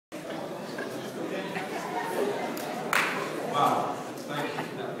Wow, thank you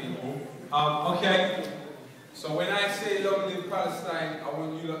for that, people. Okay, so when I say long live Palestine, I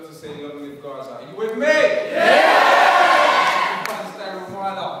want you lot to say long live Gaza. Are you with me? Yeah! Palestine,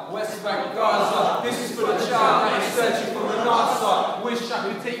 Ramallah, West Bank, Gaza. This is for the child that is searching for an answer. Wish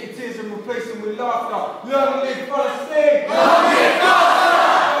I could take your tears and replace them with laughter. Long live Palestine! Long live Gaza!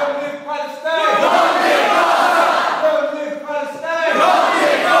 Long live Palestine! Long live Gaza! Long live Palestine! Long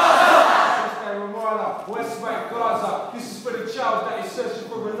live Gaza! Palestine, Ramallah, West Bank, Gaza. This is for the child that is searching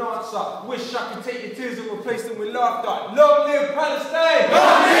for an answer. Wish I could take your tears and replace them with laughter. Long live Palestine!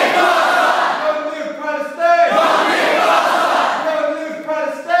 Long live Gaza! Long live Palestine! Long live Gaza! Long live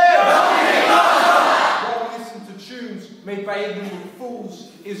Palestine! Long live Gaza! While we listen to tunes made by ignorant fools,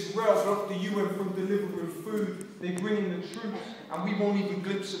 Israel blocked the UN from delivering food. They bring in the troops and we won't even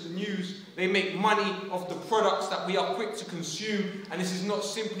glimpse of the news. They make money off the products that we are quick to consume, and this is not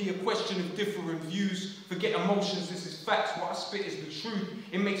simply a question of differing views. Forget emotions, this is facts. What I spit is the truth.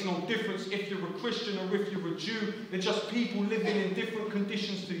 It makes no difference if you're a Christian or if you're a Jew. They're just people living in different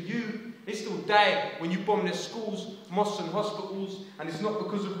conditions to you. They still die when you bomb their schools, mosques and hospitals, and it's not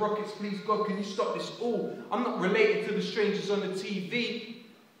because of rockets. Please God, can you stop this all? I'm not related to the strangers on the TV,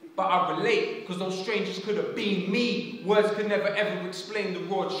 but I relate, because those strangers could have been me. Words could never ever explain the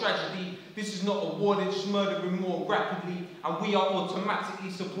raw tragedy. This is not a war, they're just murdering more rapidly, and we are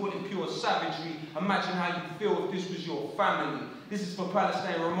automatically supporting pure savagery. Imagine how you feel if this was your family. This is for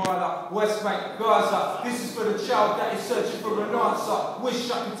Palestine, Ramallah, West Bank, Gaza. This is for the child that is searching for an answer.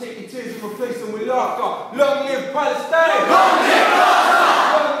 Wish I could take your tears and replace them with laughter. Long live Palestine! Long live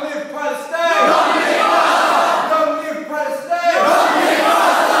Gaza! Long live Palestine! Long live Gaza! Long live Palestine! Long live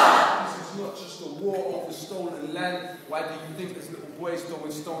Gaza! Not just a war over stolen land. Why do you think there's little boys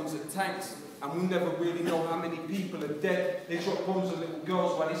throwing stones at tanks? And we'll never really know how many people are dead. They drop bombs on little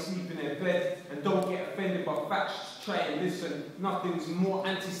girls while they sleep in their bed. And don't get offended by facts, just try and listen. Nothing's more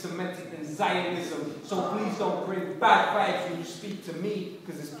anti-Semitic than Zionism. So please don't bring bad vibes when you speak to me,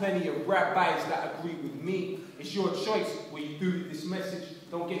 because there's plenty of rabbis that agree with me. It's your choice what you do with this message.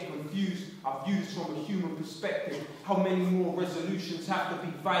 Don't get confused. I view this from a human perspective. How many more resolutions have to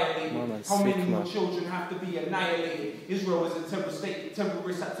be violated? How many more children have to be annihilated? Israel is a terror state,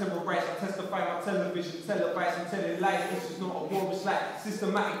 terrorists that terrorize. I testify on television, televised and telling lies. This is not a war, it's like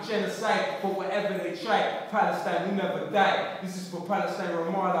systematic genocide. But whatever they try, Palestine will never die. This is for Palestine,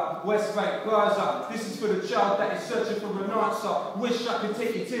 Ramallah, West Bank, Gaza. This is for the child that is searching for an answer. Wish I could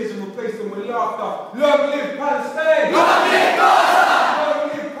take your tears and replace them with laughter. Long live Palestine! Long live Gaza! Long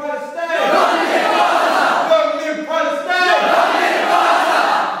live Palestine! Long live Gaza! Long live Palestine! Long live Gaza!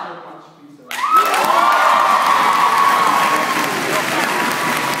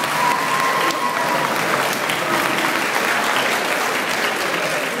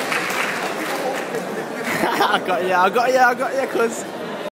 I got you, cuz.